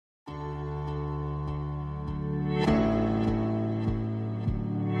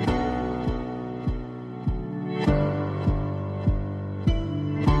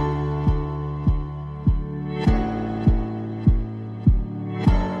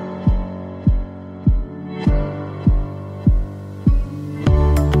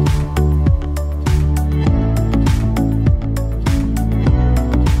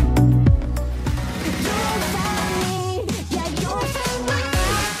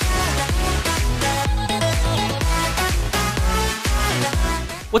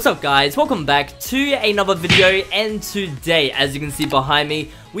What's up guys, welcome back to another video, and today, as you can see behind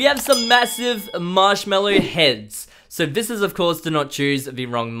me, we have some massive marshmallow heads. So this is of course, do not choose the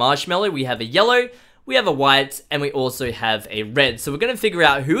wrong marshmallow. We have a yellow, we have a white, and we also have a red. So we're going to figure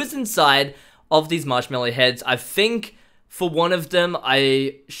out who is inside of these marshmallow heads. I think for one of them,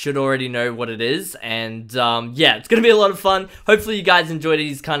 I should already know what it is, and yeah, it's gonna be a lot of fun. Hopefully you guys enjoy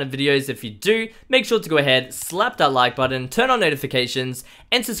these kind of videos. If you do, make sure to go ahead, slap that like button, turn on notifications,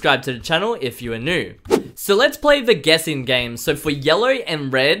 and subscribe to the channel if you are new. So let's play the guessing game. So for yellow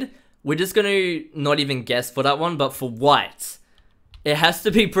and red, we're just gonna not even guess for that one, but for white, it has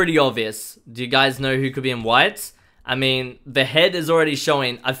to be pretty obvious. Do you guys know who could be in white? I mean, the head is already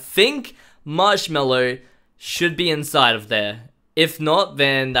showing. I think Marshmello should be inside of there. If not,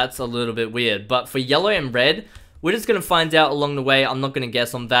 then that's a little bit weird. But for yellow and red, we're just gonna find out along the way. I'm not gonna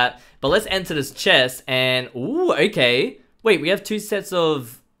guess on that. But let's enter this chest and... Ooh, okay. Wait, we have two sets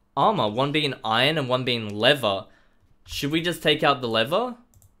of armor. One being iron and one being leather. Should we just take out the leather?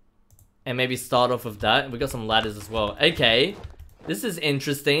 And maybe start off with that? We got some ladders as well. Okay. This is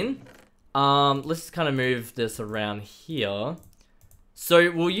interesting. Let's kind of move this around here.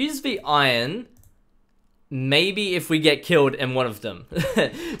 So we'll use the iron... Maybe if we get killed in one of them.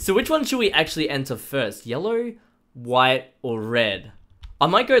 So which one should we actually enter first? Yellow, white, or red? I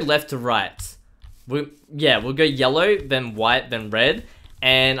might go left to right. We'll go yellow, then white, then red.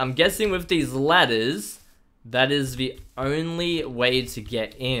 And I'm guessing with these ladders, that is the only way to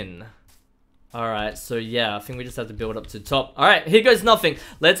get in. Alright, so yeah, I think we just have to build up to the top. Alright, here goes nothing.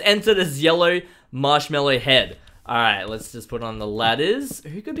 Let's enter this yellow marshmallow head. Alright, let's just put on the ladders.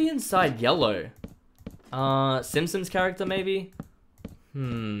 Who could be inside yellow? Simpsons character maybe?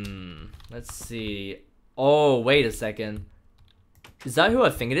 Let's see. Oh, wait a second. Is that who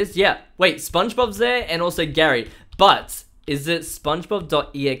I think it is? Yeah. Wait, SpongeBob's there and also Gary. But, is it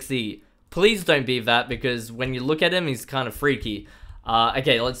Spongebob.exe? Please don't be that, because when you look at him, he's kind of freaky.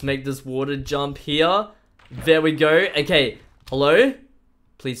 Okay, let's make this water jump here. There we go. Okay, hello?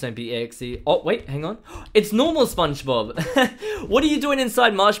 Please don't be exe. Oh, wait, hang on. It's normal SpongeBob. What are you doing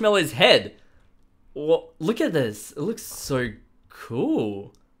inside Marshmello's head? Well, look at this. It looks so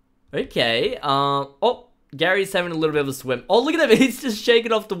cool. Okay. Oh, Gary's having a little bit of a swim. Oh, look at him. He's just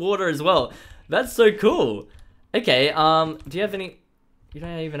shaking off the water as well. That's so cool. Okay. Do you have any... You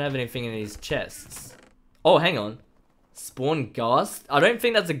don't even have anything in these chests. Oh, hang on. Spawn ghast? I don't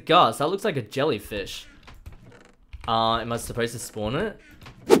think that's a ghast. That looks like a jellyfish. Am I supposed to spawn it?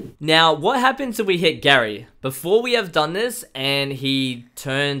 Now, what happens if we hit Gary? Before we have done this, and he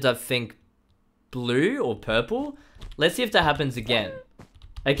turned, I think, blue or purple. Let's see if that happens again.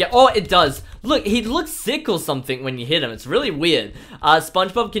 Okay, oh, it does. Look, he looks sick or something when you hit him. It's really weird.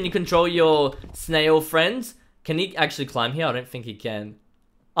 SpongeBob, can you control your snail friend? Can he actually climb here? I don't think he can.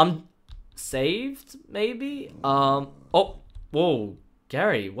 Saved, maybe? Oh, whoa,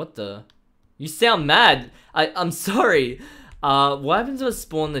 Gary, what the? You sound mad. I'm sorry. What happens if I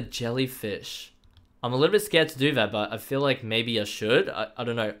spawn the jellyfish? I'm a little bit scared to do that, but I feel like maybe I should. I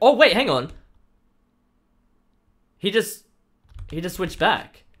don't know. Oh, wait, hang on. He just switched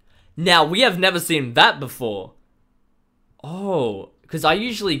back. Now, we have never seen that before. Oh, because I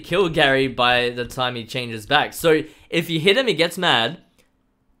usually kill Gary by the time he changes back. So, if you hit him, he gets mad.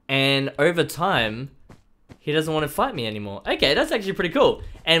 And over time, he doesn't want to fight me anymore. Okay, that's actually pretty cool.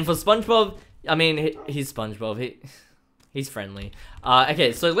 And for SpongeBob, I mean, he's SpongeBob. He's friendly.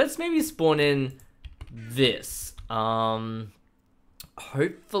 Okay, so let's maybe spawn in this. Hopefully...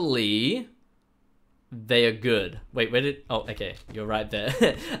 They are good. Wait, where did... Oh, okay. You're right there.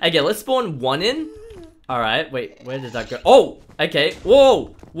 Okay, let's spawn one in. Alright, wait. Where did that go? Oh, okay.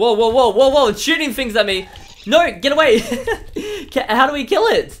 Whoa. Whoa, whoa, whoa, whoa, whoa. It's shooting things at me. No, get away. How do we kill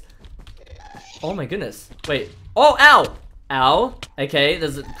it? Oh my goodness. Wait. Oh, ow. Ow. Okay,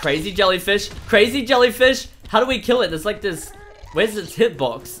 there's a crazy jellyfish. Crazy jellyfish. How do we kill it? There's like this... Where's its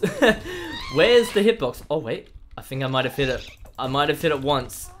hitbox? Where's the hitbox? Oh, wait. I think I might have hit it. I might have hit it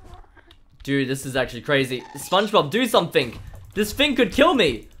once. Dude, this is actually crazy. SpongeBob, do something. This thing could kill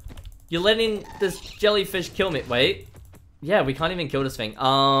me. You're letting this jellyfish kill me. Wait. Yeah, we can't even kill this thing.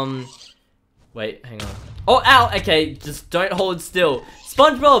 Wait, hang on. Oh, ow. Okay, just don't hold still.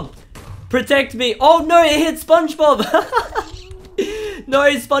 SpongeBob, protect me. Oh, no, it hit SpongeBob. No,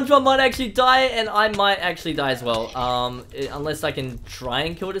 SpongeBob might actually die, and I might actually die as well. Unless I can try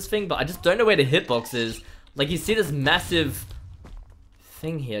and kill this thing, but I just don't know where the hitbox is. Like, you see this massive...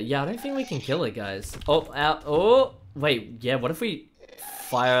 thing here. Yeah, I don't think we can kill it, guys. Oh, oh, wait, yeah, what if we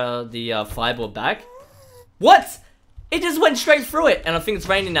fire the fireball back? What? It just went straight through it, and I think it's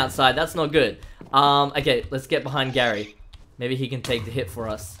raining outside. That's not good. Okay, let's get behind Gary. Maybe he can take the hit for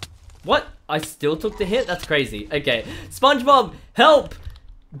us. What? I still took the hit? That's crazy. Okay. SpongeBob, help!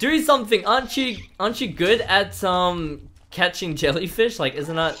 Do something. Aren't you good at catching jellyfish? Like,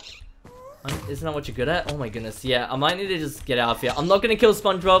 isn't that what you're good at? Oh my goodness. Yeah, I might need to just get out of here. I'm not gonna kill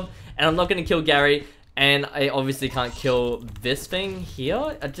SpongeBob, and I'm not gonna kill Gary, and I obviously can't kill this thing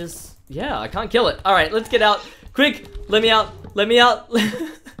here. Yeah, I can't kill it. All right, let's get out. Quick, let me out. Let me out.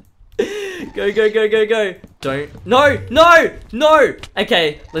 Go, go, go, go, go. Don't. No, no, no.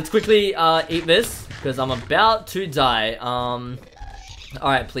 Okay, let's quickly eat this because I'm about to die. All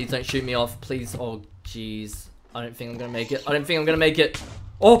right, please don't shoot me off. Please. Oh, jeez. I don't think I'm gonna make it. I don't think I'm gonna make it.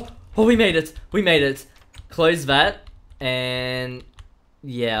 Oh, we made it. We made it. Close that. And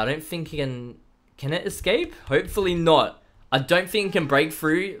yeah, I don't think he can. Can it escape? Hopefully not. I don't think it can break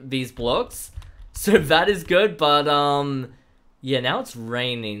through these blocks. So that is good, but yeah, now it's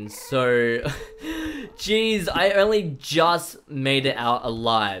raining, so jeez, I only just made it out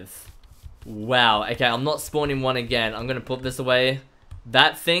alive. Wow, okay, I'm not spawning one again. I'm gonna put this away.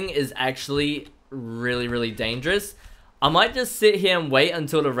 That thing is actually really, really dangerous. I might just sit here and wait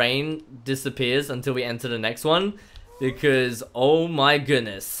until the rain disappears until we enter the next one, because oh my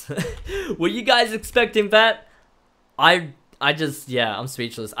goodness. Were you guys expecting that? Yeah, I'm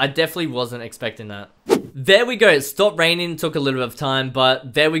speechless. I definitely wasn't expecting that. There we go. It stopped raining. Took a little bit of time,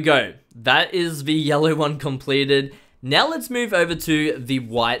 but there we go. That is the yellow one completed. Now let's move over to the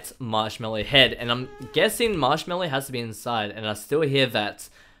white Marshmello head. And I'm guessing Marshmello has to be inside. And I still hear that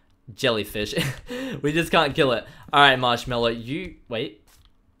jellyfish. We just can't kill it. Alright, Marshmello, you... Wait.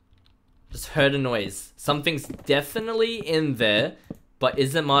 Just heard a noise. Something's definitely in there. But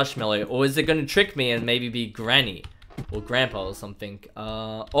is it Marshmello? Or is it going to trick me and maybe be Granny? Or Grandpa or something.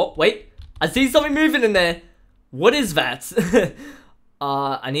 Oh, wait. I see something moving in there. What is that?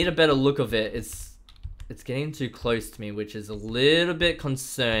 I need a better look of it. It's getting too close to me, which is a little bit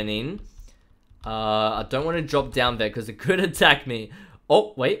concerning. I don't want to drop down there because it could attack me.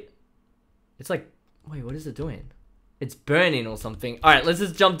 Oh, wait. It's like, wait, what is it doing? It's burning or something. All right, let's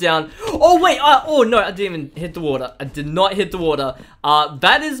just jump down. Oh, wait. Oh, no, I didn't even hit the water. I did not hit the water.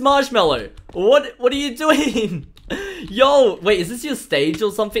 That is Marshmello. What are you doing? Yo, wait, is this your stage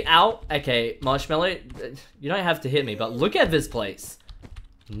or something? Ow. Okay, Marshmello, you don't have to hit me, but look at this place.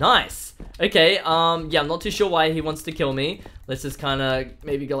 Nice. Okay, yeah, I'm not too sure why he wants to kill me. Let's just kind of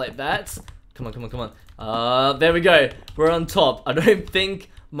maybe go like that. Come on, come on, come on. There we go. We're on top. I don't think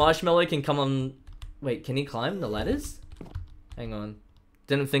Marshmello can come on. Wait, can he climb the ladders? Hang on.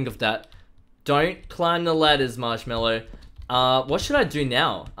 Didn't think of that. Don't climb the ladders, Marshmello. What should I do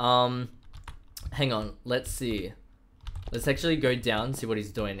now? Hang on. Let's see. Let's actually go down, see what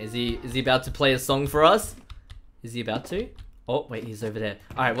he's doing. Is he about to play a song for us? Is he about to? Oh, wait, he's over there.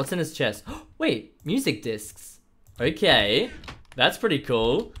 Alright, what's in his chest? Wait, music discs. Okay, that's pretty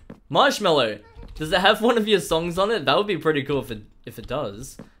cool. Marshmello, does it have one of your songs on it? That would be pretty cool if it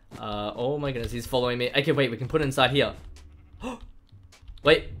does. Oh my goodness, he's following me. Okay, wait, we can put it inside here.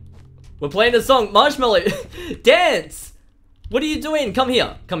 Wait, we're playing a song. Marshmello, dance! What are you doing? Come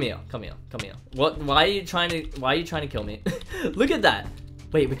here. Come here. Come here. Come here. What? Why are you trying to kill me? Look at that.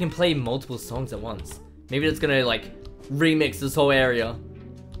 Wait, we can play multiple songs at once. Maybe it's gonna like remix this whole area.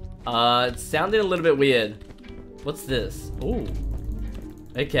 It's sounding a little bit weird. What's this? Ooh.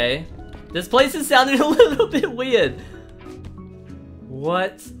 Okay. This place is sounding a little bit weird.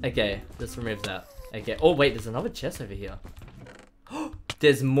 What? Okay, let's remove that. Okay. Oh wait, there's another chest over here.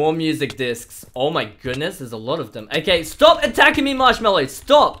 There's more music discs. Oh my goodness, there's a lot of them. Okay, stop attacking me, Marshmello.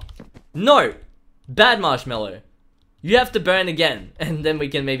 Stop. No. Bad Marshmello. You have to burn again. And then we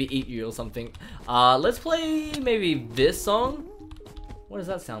can maybe eat you or something. Let's play maybe this song. What does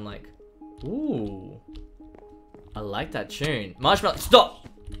that sound like? Ooh. I like that tune. Marshmello, stop.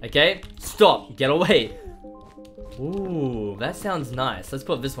 Okay, stop. Get away. Ooh, that sounds nice. Let's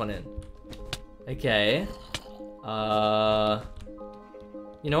put this one in. Okay.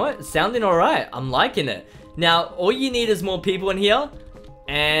 You know what? It's sounding alright. I'm liking it. Now, all you need is more people in here.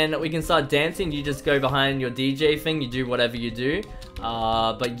 And we can start dancing. You just go behind your DJ thing. You do whatever you do.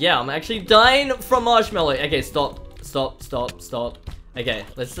 But yeah, I'm actually dying from Marshmello. Okay, stop. Stop, stop, stop. Okay,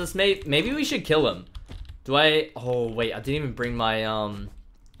 let's just maybe we should kill him. Do I... Oh, wait. I didn't even bring my,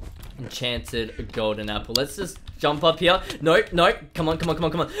 enchanted golden apple. Let's just jump up here. No, no. Come on, come on, come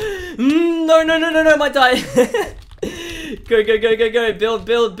on, come on. No, no, no, no, no. I might die. Go, go, go, go, go. Build,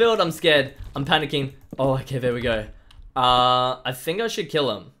 build, build. I'm scared. I'm panicking. Oh, okay, there we go. I think I should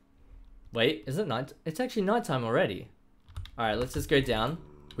kill him. Wait, is it night? It's actually nighttime already. Alright, let's just go down.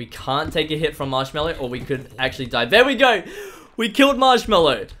 We can't take a hit from Marshmello, or we could actually die. There we go! We killed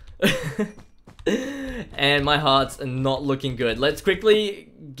Marshmello! And my heart's not looking good. Let's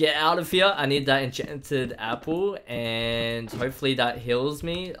quickly get out of here. I need that enchanted apple. And hopefully that heals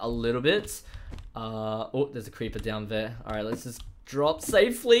me a little bit. Oh, there's a creeper down there. Alright, let's just drop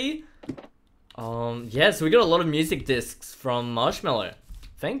safely. Yeah, so we got a lot of music discs from Marshmello.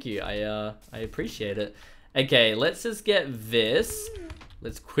 Thank you. I appreciate it. Okay, let's just get this.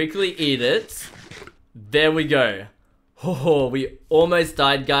 Let's quickly eat it. There we go. Oh, we almost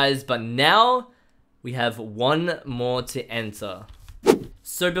died, guys, but now we have one more to enter.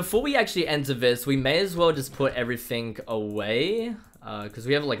 So before we actually enter this, we may as well just put everything away, because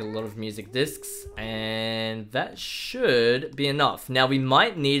we have like a lot of music discs, and that should be enough. Now we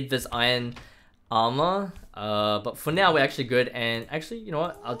might need this iron armor, but for now we're actually good. And actually, you know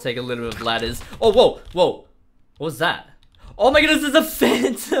what? I'll take a little bit of ladders. Oh, whoa, whoa. What was that? Oh my goodness, there's a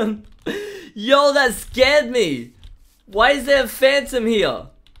phantom. Yo, that scared me. Why is there a phantom here?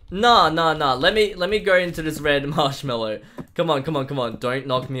 Nah. Let me go into this red marshmallow. Come on. Don't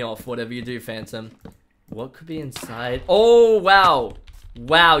knock me off, whatever you do, phantom. What could be inside? Oh, wow.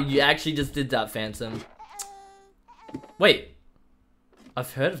 Wow, you actually just did that, phantom. Wait.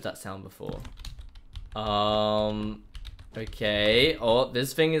 I've heard of that sound before. Okay. Oh,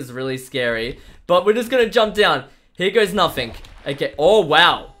 this thing is really scary. But we're just gonna jump down. Here goes nothing. Okay. Oh,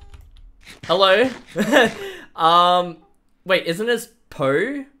 wow. Hello? Wait, isn't this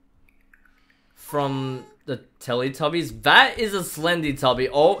Poe from the Teletubbies? That is a Slendytubby.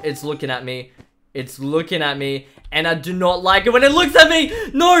 Oh, it's looking at me. It's looking at me, and I do not like it when it looks at me.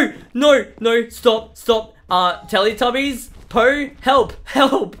 No, stop. Teletubbies, Poe, help.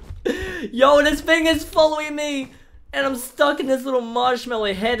 Yo, this thing is following me, and I'm stuck in this little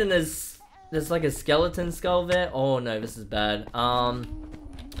marshmallow head, and there's like a skeleton skull there. Oh no, this is bad.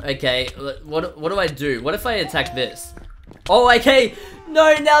 Okay, what do I do? What if I attack this? Oh, okay.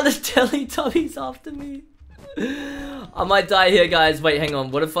 No, now the Teletubby's after me. I might die here, guys. Wait, hang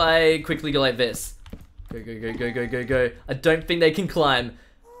on. What if I quickly go like this? Go. I don't think they can climb.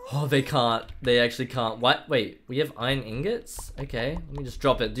 Oh, they can't. They actually can't. What? Wait, we have iron ingots? Okay, let me just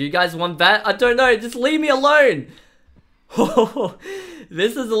drop it. Do you guys want that? I don't know. Just leave me alone. Oh,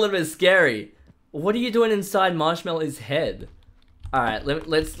 this is a little bit scary. What are you doing inside Marshmello's head? Alright,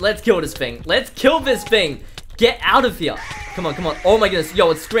 let's kill this thing. Let's kill this thing. Get out of here. Come on. Oh my goodness.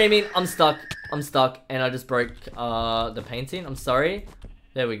 Yo, it's screaming. I'm stuck. And I just broke the painting. I'm sorry.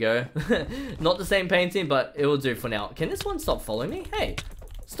 There we go. Not the same painting, but it will do for now. Can this one stop following me? Hey,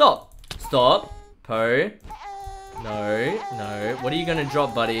 stop. Poe. No. What are you gonna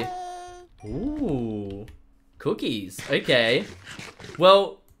drop, buddy? Ooh, cookies. Okay.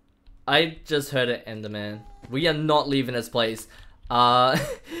 Well, I just heard an Enderman. We are not leaving this place.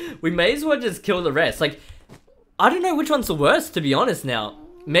 We may as well just kill the rest. Like, I don't know which one's the worst, to be honest now.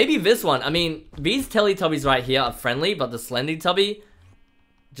 Maybe this one. I mean, these Teletubbies right here are friendly, but the Slendytubby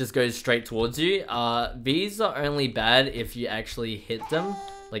just goes straight towards you. These are only bad if you actually hit them.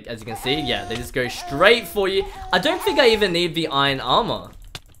 Like, as you can see, yeah, they just go straight for you. I don't think I even need the iron armor.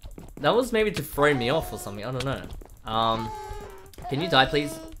 That was maybe to throw me off or something. I don't know. Can you die,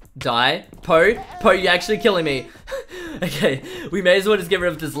 please? Die. Poe, you're actually killing me. Okay, we may as well just get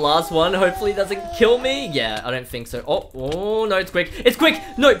rid of this last one. Hopefully it doesn't kill me. Yeah, I don't think so. Oh no, it's quick. It's quick.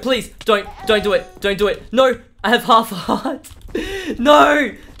 No, please, don't do it. No, I have half a heart.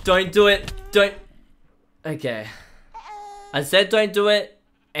 No, don't do it. Don't. Okay. I said don't do it,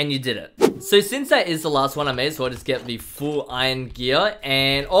 and you did it. So since that is the last one, I may as well just get the full iron gear.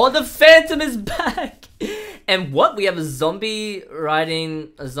 And oh, the phantom is back. And what? We have a zombie riding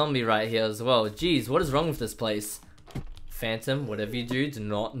a zombie right here as well. Jeez, what is wrong with this place? Phantom, whatever you do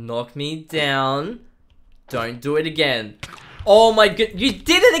not knock me down. Don't do it again. Oh my god, you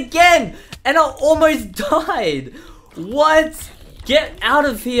did it again! And I almost died! What? Get out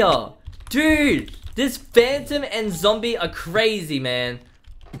of here! Dude, this phantom and zombie are crazy, man.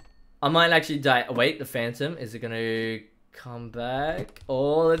 I might actually die. Oh, wait, the phantom, is it gonna come back?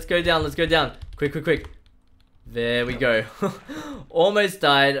 Oh, let's go down. Quick. There we go. Almost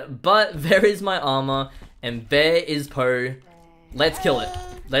died, but there is my armor, and there is Poe. Let's kill it.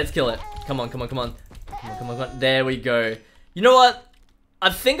 Come on. There we go. You know what? I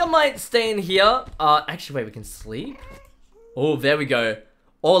think I might stay in here. Actually, wait, we can sleep? Oh, there we go.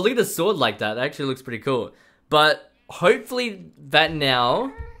 Oh, look at the sword like that. That actually looks pretty cool. But hopefully that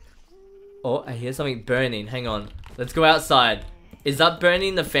now... Oh, I hear something burning. Hang on. Let's go outside. Is that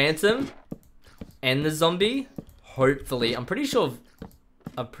burning the phantom? And the zombie? Hopefully. I'm pretty sure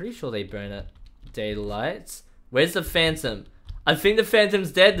they burn at daylight. Where's the phantom? I think the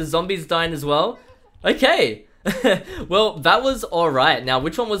phantom's dead. The zombie's dying as well. Okay. Well, that was alright. Now,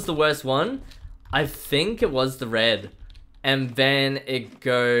 which one was the worst one? I think it was the red. And then it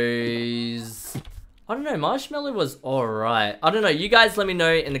goes... I don't know, Marshmello was alright. I don't know, you guys let me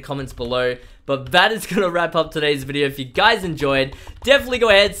know in the comments below. But that is going to wrap up today's video. If you guys enjoyed, definitely go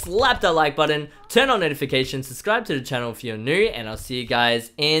ahead, slap that like button, turn on notifications, subscribe to the channel if you're new, and I'll see you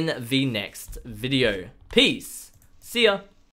guys in the next video. Peace. See ya.